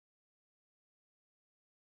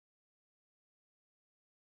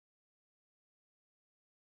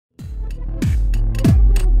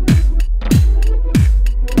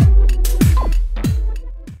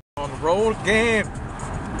game.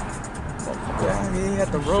 Yeah, he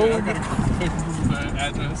at the road. I gotta Google the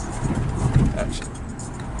address.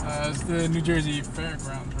 It's the New Jersey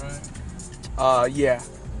Fairgrounds, right? Yeah.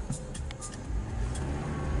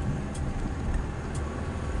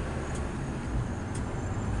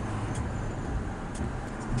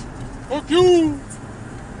 Fuck you!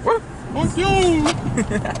 What? Fuck you!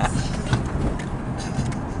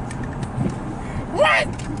 What?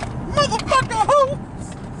 Motherfucker, who?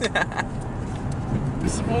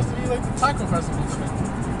 It's supposed to be like the taco festival today.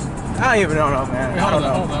 I don't even know, man. Wait, hold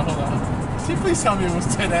on. Can you please tell me it was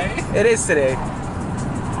today? It is today.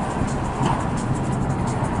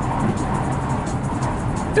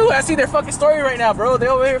 Dude, I see their fucking story right now, bro. They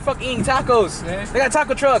over here fucking eating tacos. Yeah. They got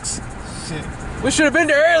taco trucks. Shit. We should have been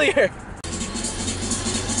there earlier.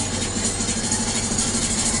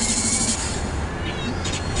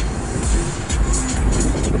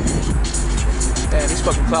 Man, these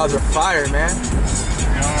fucking clouds are fire, man.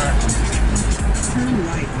 They are. Turn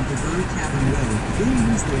right onto Bird Cabin Road. Then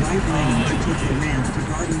use the right lane to take the ramp to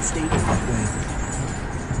Garden State Parkway.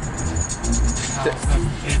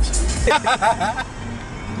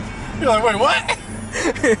 You're like, wait, what?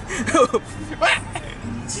 What?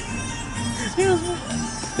 Excuse me.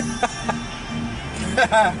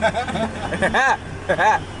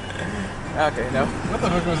 Okay, no. What the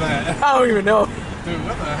fuck was that? I don't even know. Dude,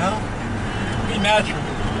 what the hell? Be natural.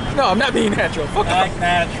 No, I'm not being natural. Fuck Act off.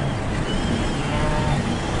 natural.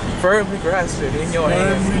 Firmly grasped in your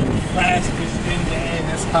hands. Firmly grasped in the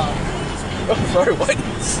anus hole. Oh, sorry, what?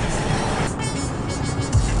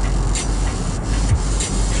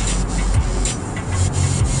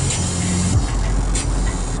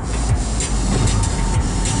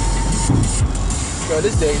 Bro,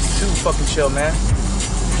 this day is too fucking chill, man.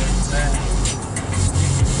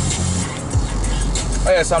 Oh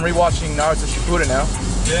yeah, so I'm rewatching Naruto Shippuden now.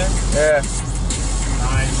 Yeah? Yeah.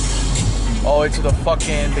 Nice. All the way to the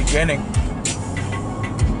fucking beginning.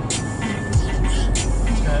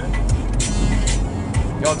 Okay.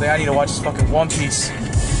 The only thing I need to watch is fucking One Piece. The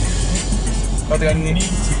only thing I need to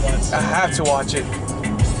watch. I have to watch it.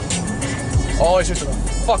 All the way to the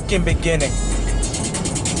fucking beginning.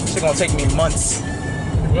 It's gonna take me months.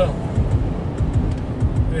 It will.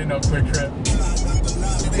 It ain't no quick trip.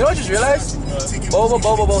 You know what I just realized?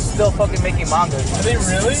 Bobo's still fucking making manga. Are they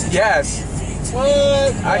really? Yes. What?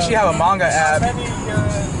 I actually have a manga app. How many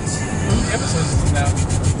episodes is it now?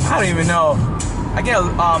 I don't even know. I get a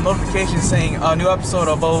notification saying a new episode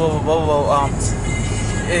of Bobo.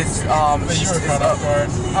 It's But you were caught off guard.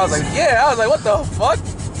 I was like, yeah. I was like, what the fuck?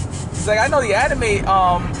 It's like I know the anime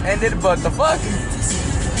ended, but the fuck?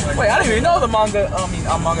 Like, Wait, I didn't even know the manga.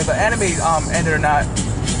 The anime ended or not.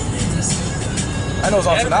 I know it's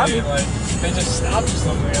on Tsunami. Like, they just stopped or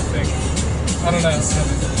something, I think. I don't know.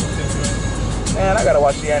 Man, I gotta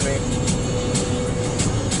watch the anime.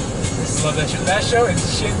 Love that show. That show is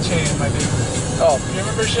Shin-Chan, my dude. Oh. You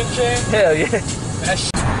remember Shin-Chan? Hell yeah. That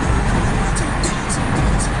shit.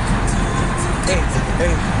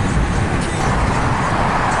 Hey.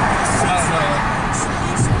 I don't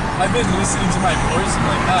know. I've been listening to my voice and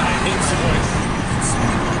like, I hate this voice.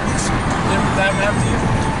 Did that happen to you?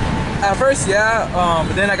 At first, yeah,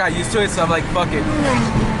 but then I got used to it, so I'm like, fuck it.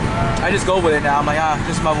 I just go with it now. I'm like,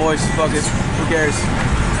 this is my voice, fuck it, who cares?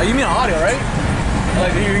 Oh, you mean audio, right? I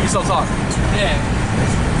like to hear yourself talk. Yeah.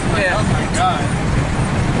 Like, Yeah. oh my god.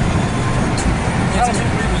 How do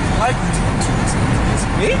people even like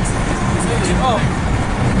me? Me? Oh.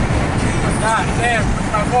 God damn,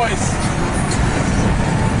 my voice.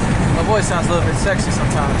 My voice sounds a little bit sexy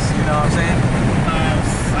sometimes, you know what I'm saying?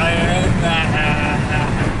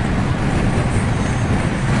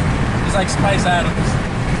 It's like Spice Adams.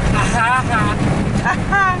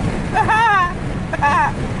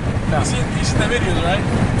 No. You seen the videos, right?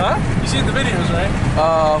 Huh? You seen the videos, right?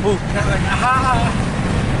 Who? Kind of like,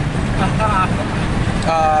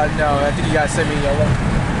 No, I think you guys sent me a link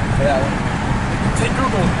for that one. Take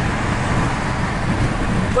Google.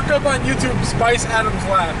 Look up on YouTube, Spice Adams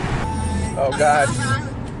laugh. Oh, God.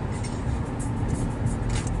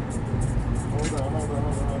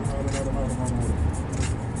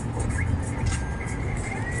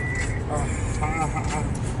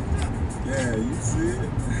 Yeah, you see it?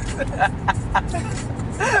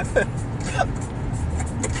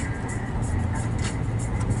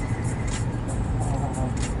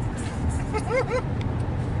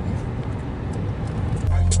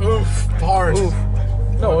 Oof, bars. Oof.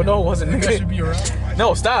 No, it wasn't. I think I should be around.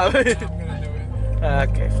 No, stop. I'm gonna do it.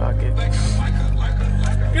 Okay, fuck it.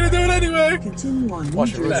 I'm gonna do it anyway. Continue on New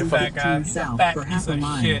Watch your Jersey Fat guy. 15 South Fat for piece half a of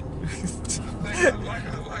mile. shit.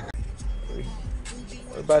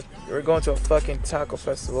 We're going to a fucking taco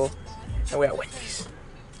festival, and we're at Wendy's.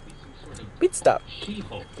 Pit stop. It's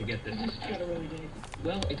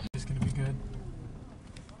gonna be good.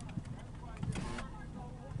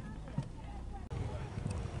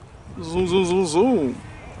 Zoom, zoom, zoom, zoom.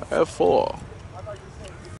 F4.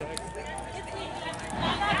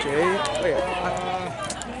 Okay. Wait.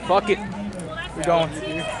 Fuck it. We're going.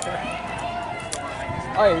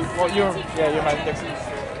 Oh, well, you're my next.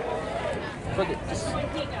 Fuck it.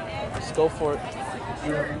 Just go for it.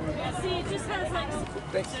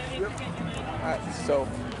 Thanks. Alright, so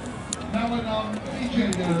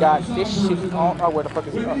we got this shit on. Oh, where the fuck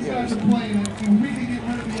is it? Oh, here it is.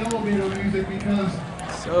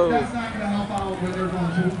 So,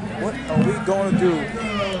 what are we gonna do?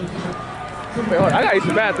 Wait, hold on. I gotta use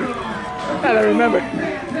the bathroom. I gotta remember.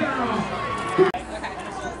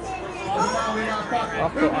 I'll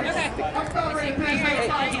put on a stick.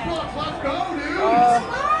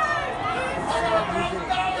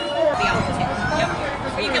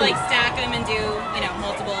 Or you could like stack them and do, you know,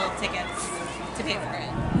 multiple tickets to pay for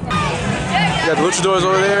it. You got the luchadors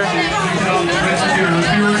over there. Let's be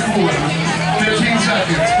really cool. 15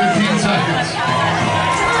 seconds. 15 seconds.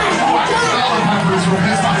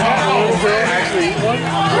 Actually,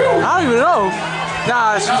 I don't even know.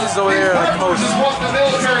 Nah, she's just over there like This is what the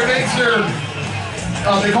military makes their.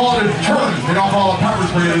 They call it a deterrent. They don't call it pepper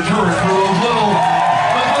spray. A deterrent for those little.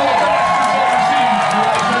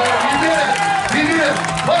 You did it. You did it.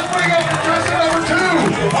 Let's bring up contestant number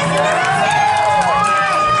 2.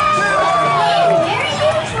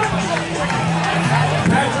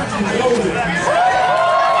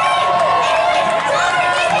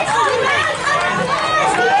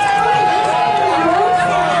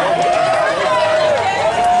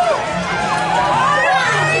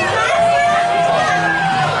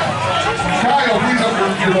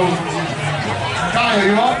 Kyle,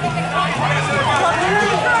 you up?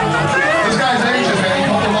 This guy's anxious, man. He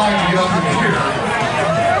called the line to get up in here.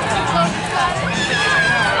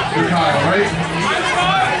 You're Kyle, right?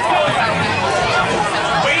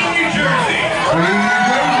 Wayne, New Jersey. Wayne, New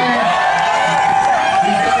Jersey.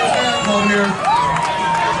 He's got his hand on here.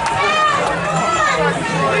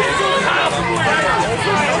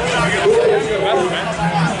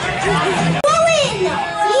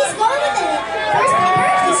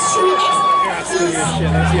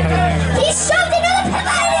 He shoved another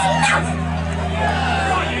pepper in his mouth!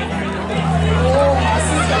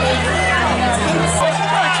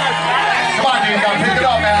 Come on, dude, you gotta pick it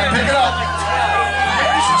up, man. Pick it up.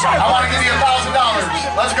 I want to give you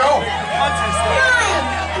 $1,000. Let's go. Fine!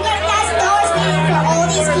 We got $1,000 waiting for all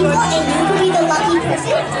these people, and you could be the lucky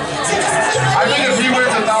person. So just keep I think if he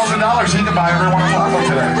wins $1,000, he can buy everyone a taco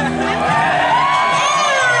today.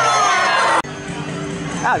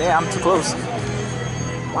 Ah, damn, I'm too close.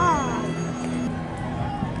 Wow.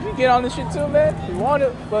 You get on this shit too, man. You want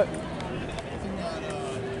it, but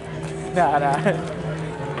nah.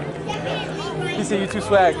 He said you too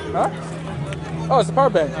swag, huh? Oh, it's a power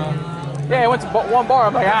band. Yeah, I went to one bar.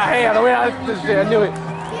 I'm like, hey, on the way out of this shit, I knew it.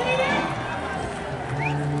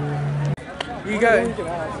 You got.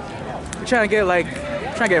 We're trying to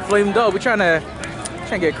get flamed up. We're trying to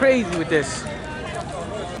get crazy with this.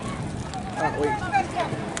 Oh, wait.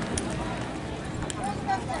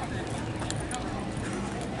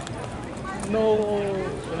 No,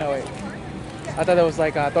 wait. I thought that was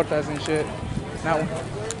like tortas and shit. Not one.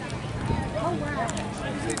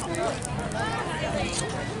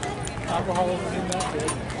 Alcohol in that.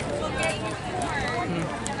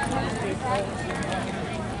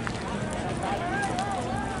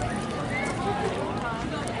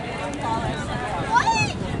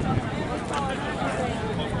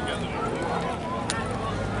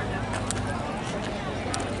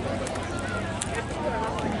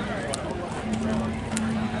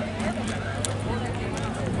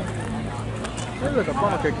 This is like a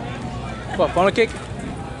funnel cake. What, funnel cake?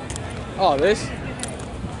 Oh, this?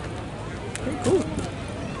 Pretty cool.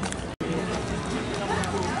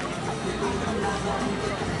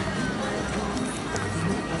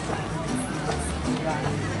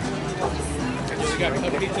 You got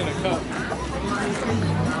cupcakes in a cup.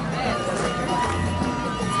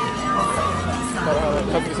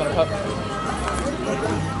 Cupcakes on a cup.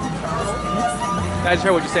 I just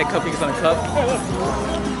heard what you said, cupcakes on a cup.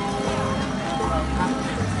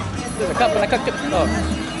 There's a cup and a cup.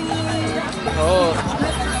 Oh.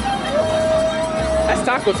 That's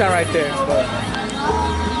taco time right there. But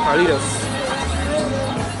Carlitos.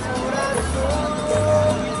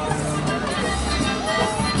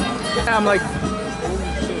 I'm like,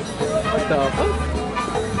 what the fuck?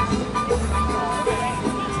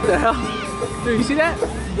 What the hell? Dude, you see that?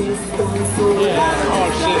 Oh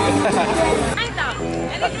shit. Any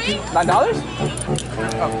 $9?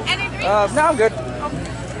 Any drink? No, I'm good.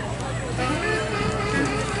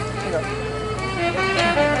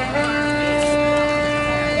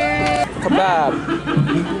 Kebab.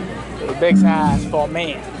 A big size for a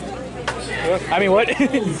man. I mean, what?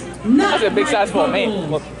 That's a big size for a man.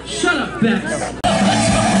 Look. Shut up, Bex.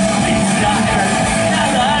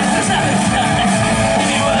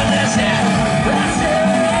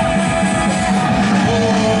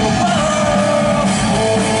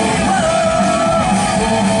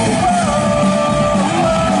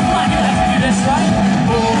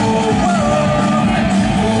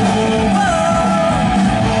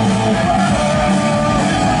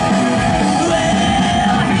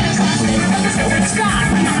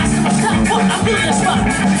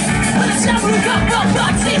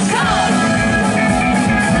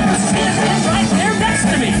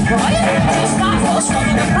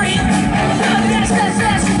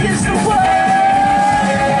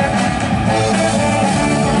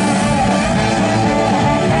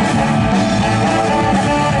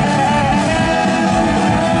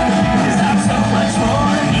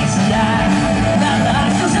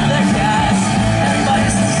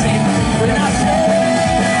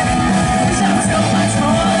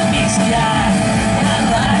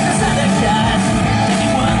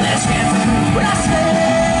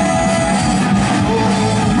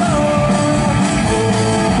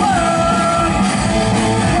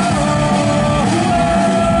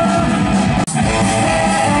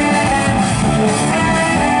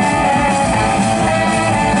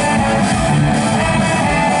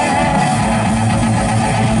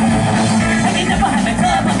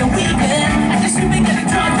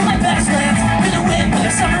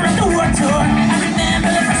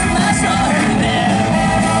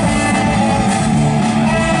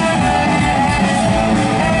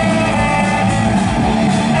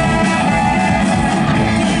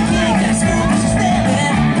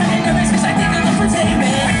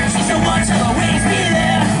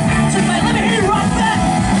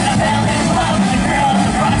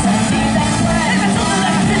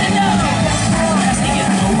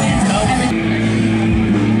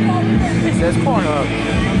 There's corn up.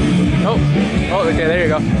 Oh, okay, there you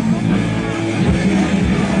go.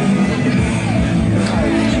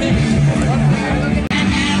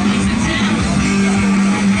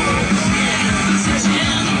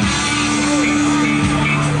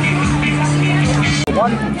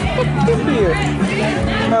 One here.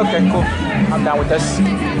 Okay, cool. I'm down with this.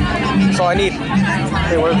 That's all I need.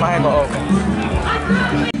 Hey, where's my handle? Oh, okay.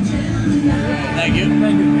 Thank you.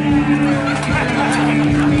 Thank you.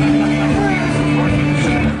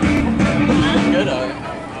 Good.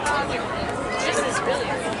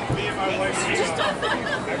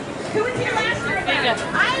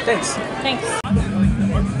 Thanks. Thanks.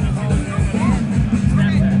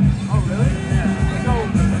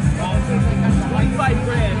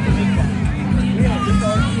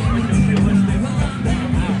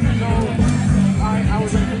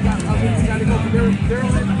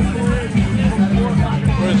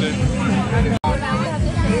 Where is it?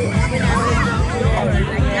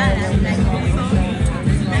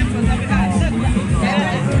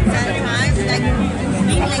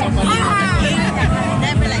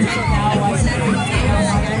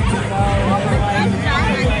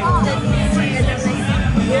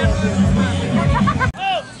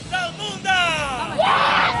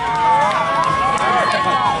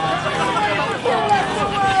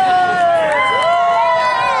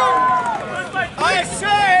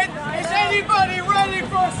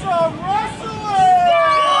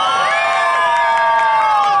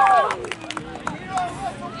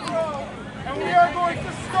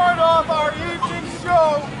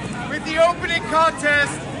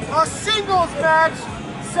 Contest, a singles match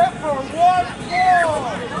set for one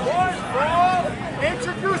fall.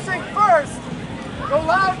 Introducing first, the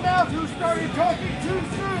loudmouth who started talking too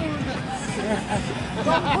soon,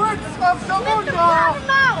 the Prince of Zamunda,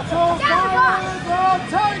 the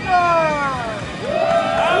Tiger.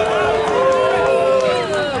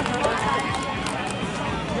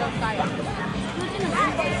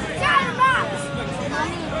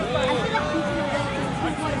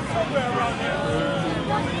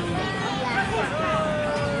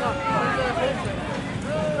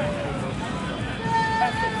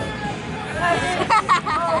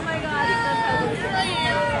 Oh my god, it's so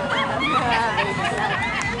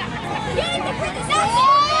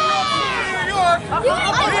New York!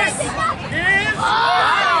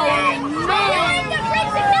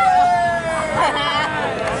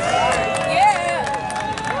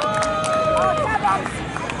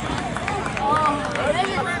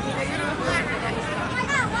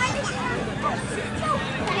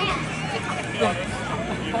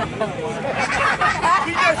 Be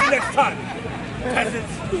nice next time.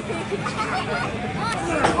 Peasants.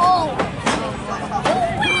 Oh.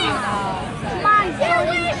 Come on, get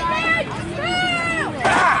away, man!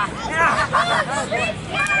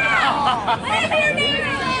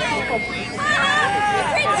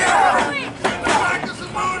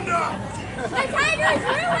 My tiger is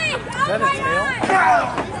ruined! Oh my God!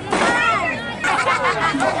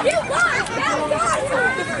 You lost! You lost!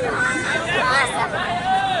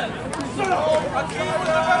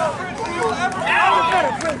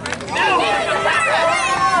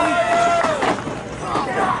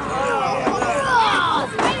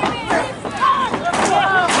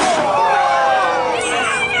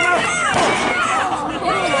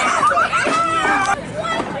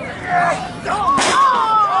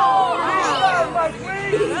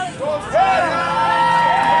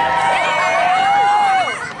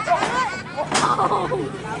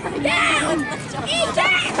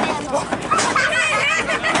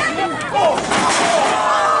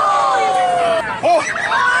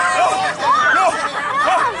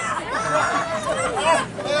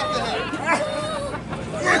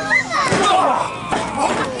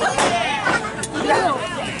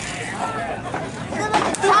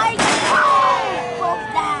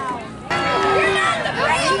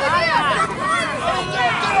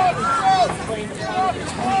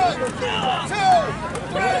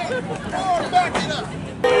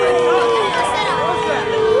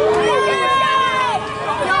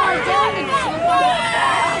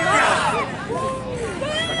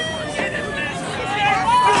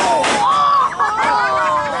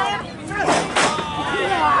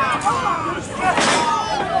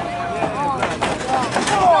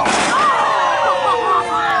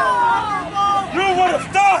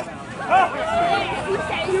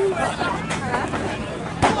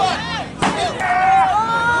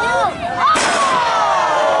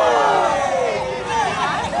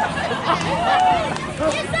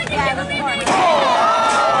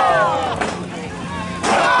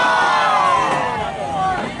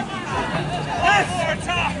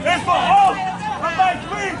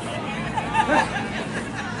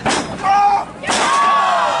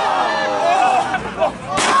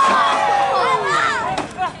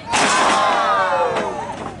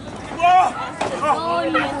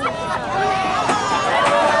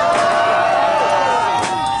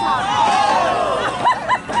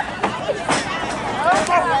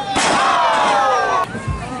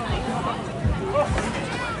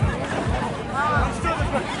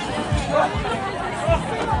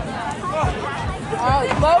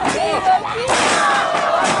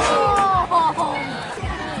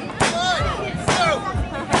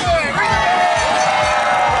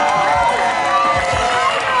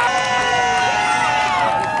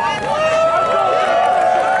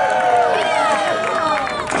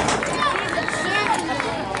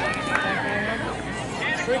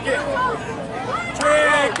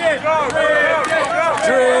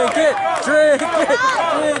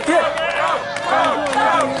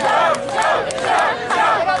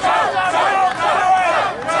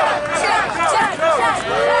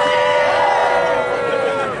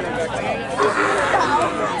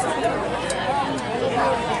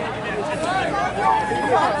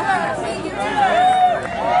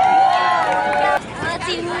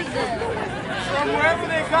 Wherever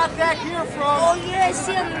they got that here from. Oh yeah, I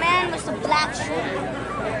see a man with a black shirt.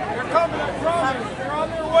 They're coming, I promise. They're on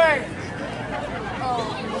their way. Oh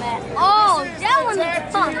man. Oh, that one is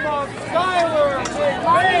fun. Skyler,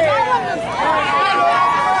 Mommy, that one is fun.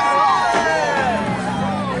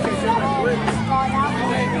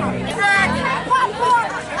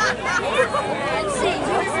 Let's see.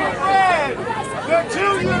 Red, the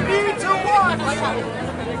two you need to watch.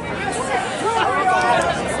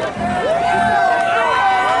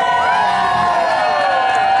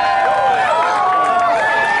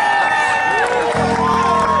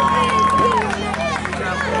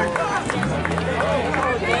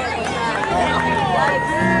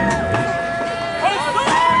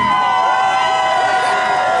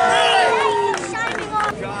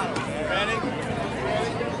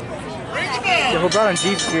 Who brought on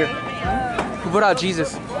Jesus here? Who brought out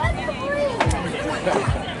Jesus?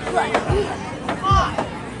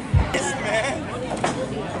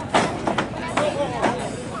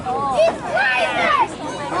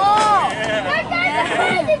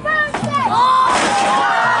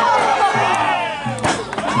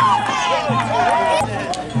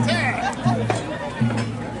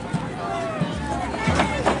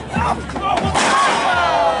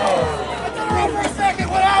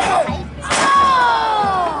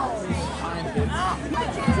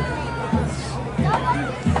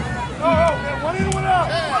 One in, one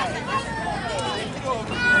out.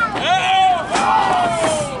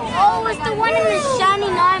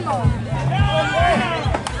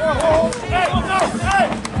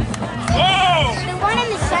 The one in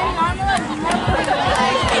the shining armor is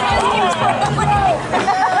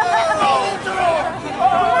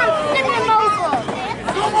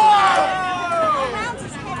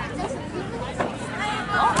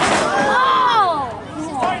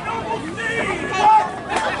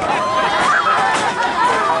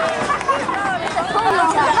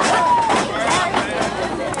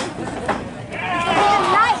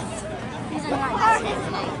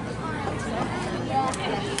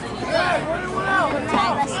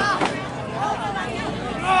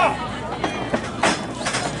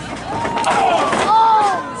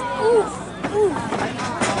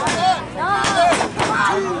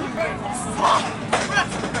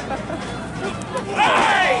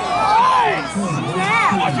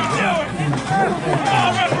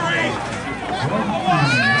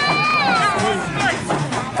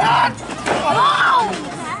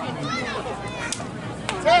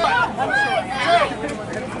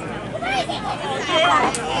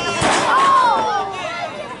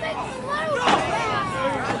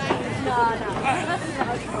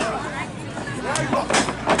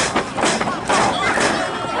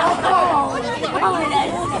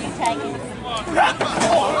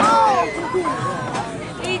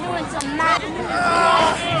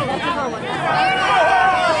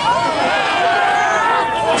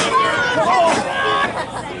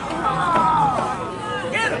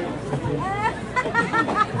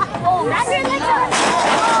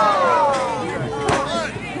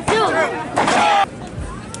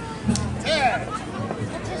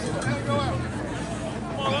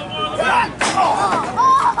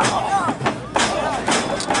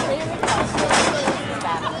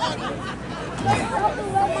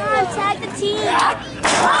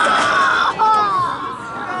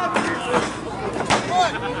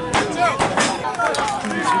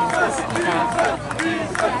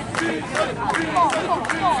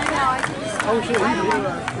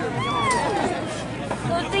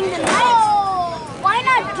Why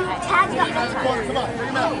not do tag the whole time?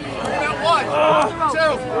 One,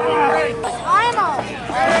 two, three. I'm on.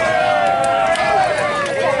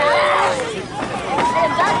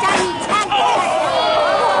 That time you tag the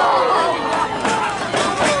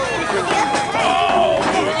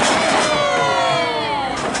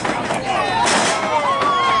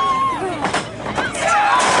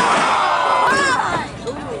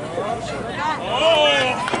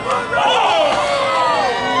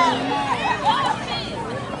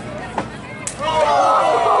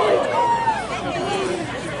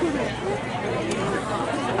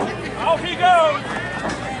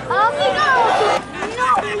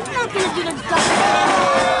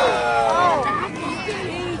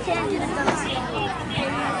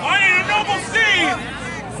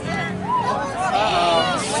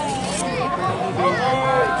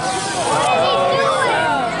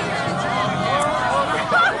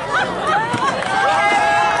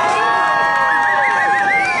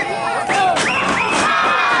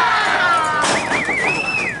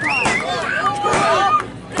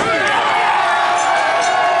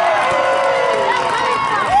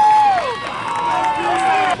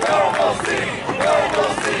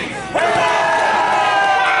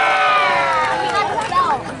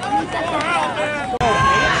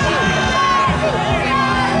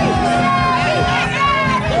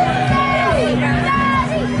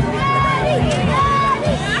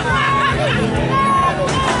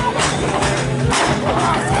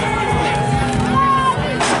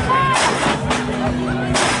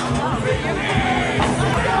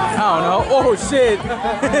Oh shit!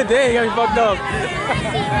 Dang, got me fucked up.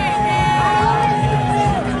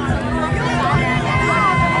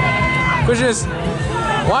 Christian,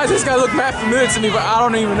 why does this guy look mad familiar to me, but I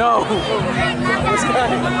don't even know? This guy,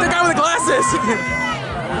 the guy with the glasses!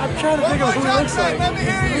 I'm trying to think of who he looks like. Me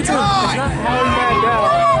too. It's not Harry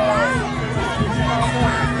Mandel.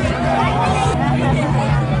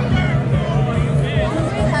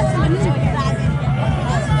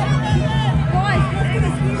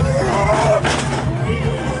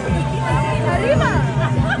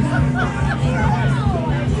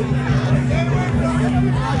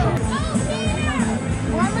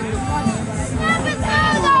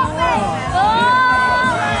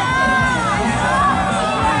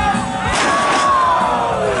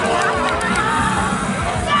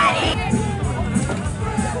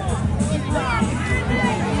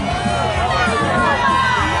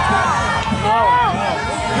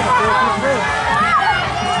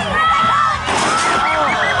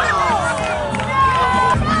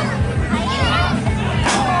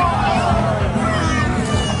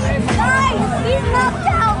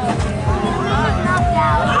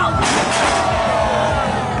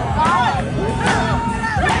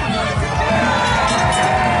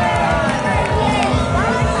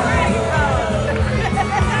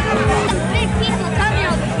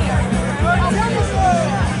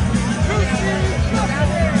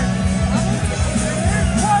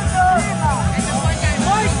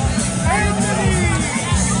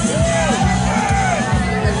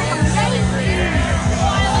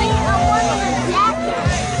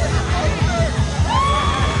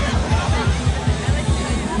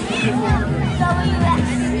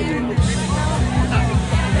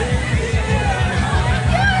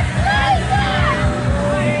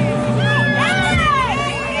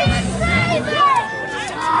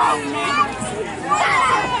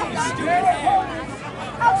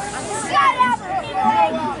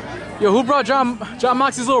 Yo, who brought John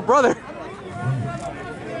Moxley's little brother?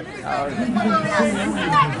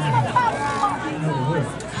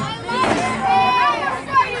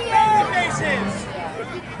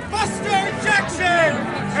 Buster Jackson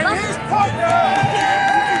and his partner.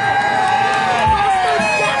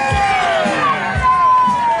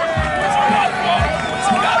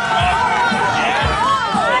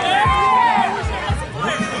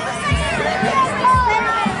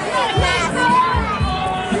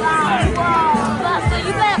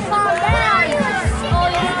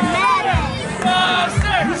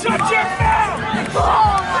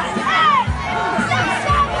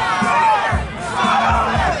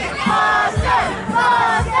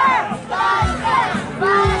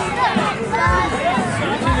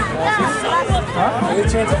 Any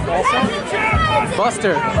chance of Buster. Let's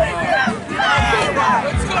go.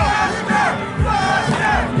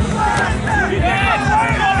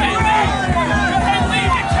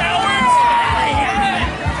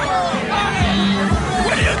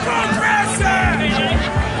 What are you progressing?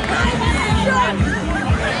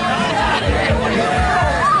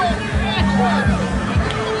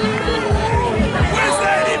 What does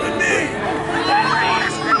that even mean?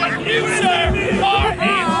 You are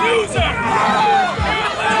a loser.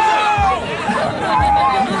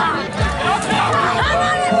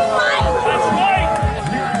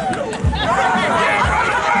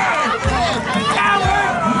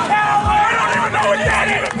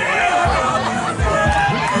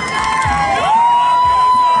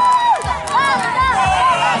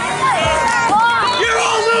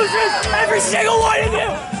 Every single one of you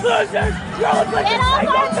losers! You all look like a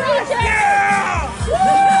psychopath! Yeah!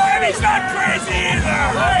 And he's not crazy either!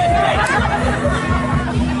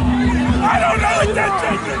 I don't know what that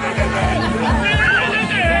thing is!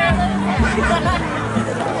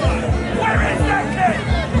 Where is that kid?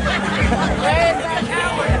 Where is that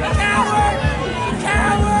coward? Coward!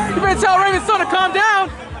 Coward! You better tell Raven's son to calm down!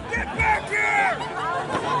 Get back here!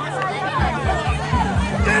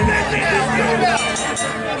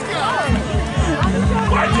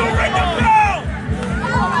 Why'd you ring the bell?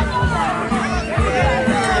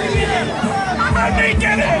 Let me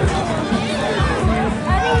get it!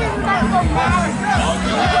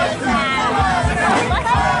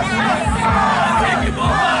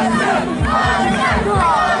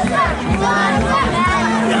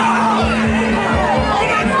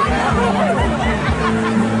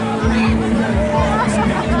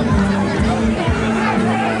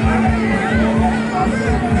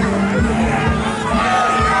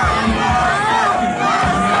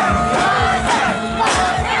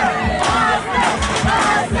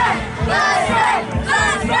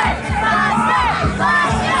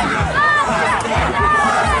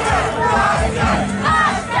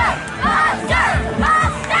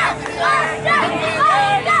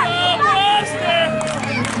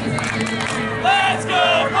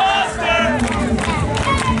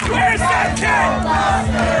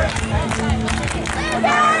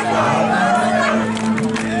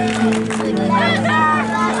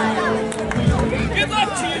 Good luck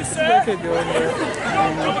to you, sir.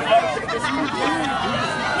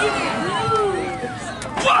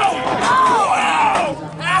 Whoa!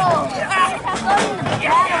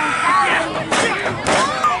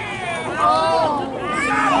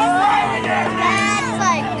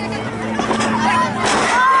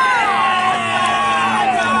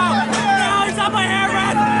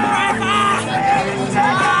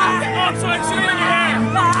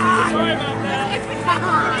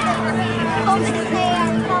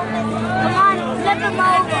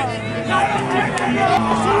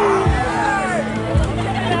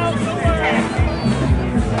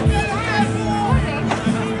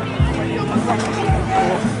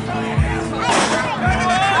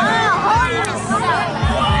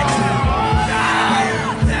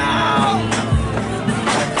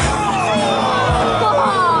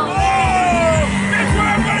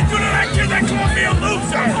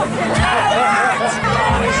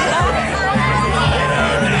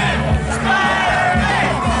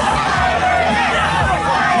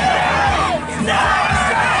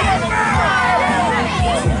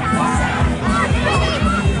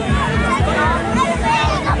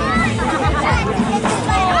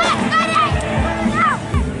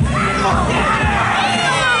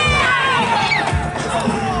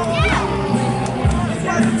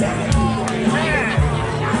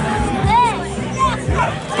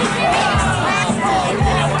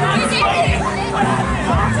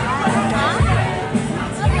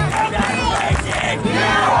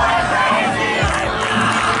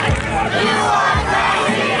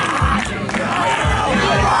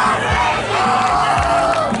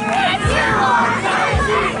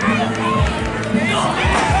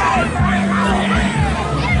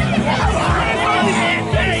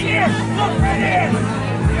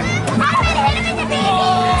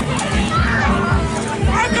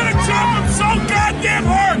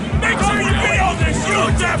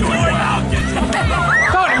 that boy!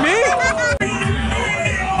 Talking to me?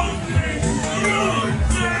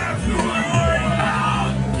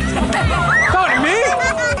 Talking to me?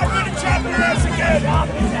 I'm gonna chop your ass again!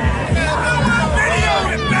 Video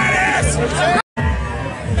it, badass!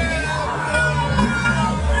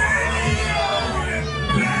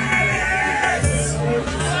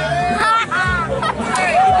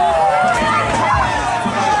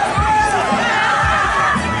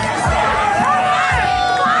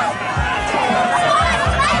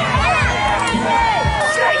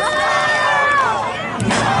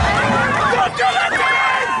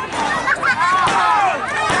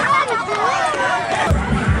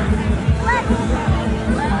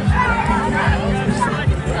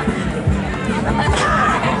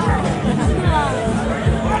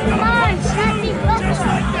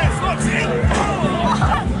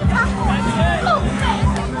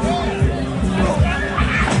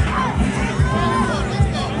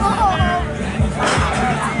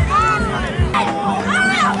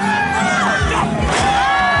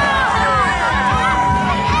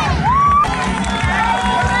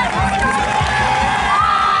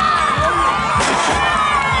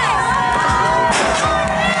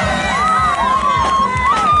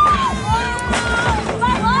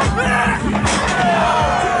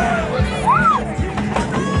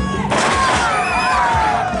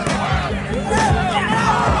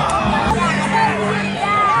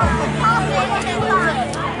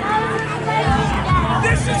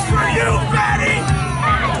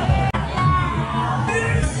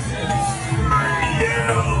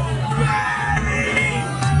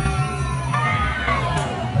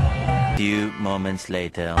 Few moments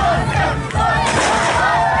later.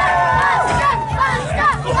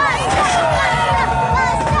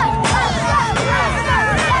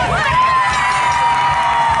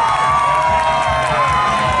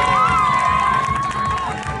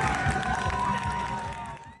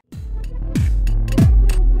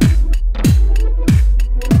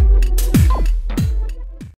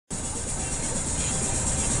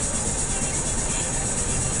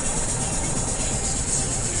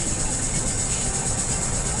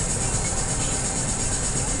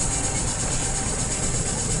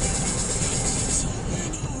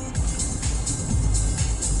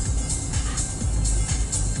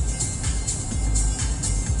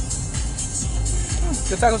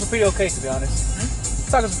 The tacos are pretty okay, to be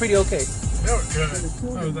honest. The tacos are pretty okay. They were good.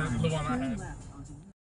 That was the one I had.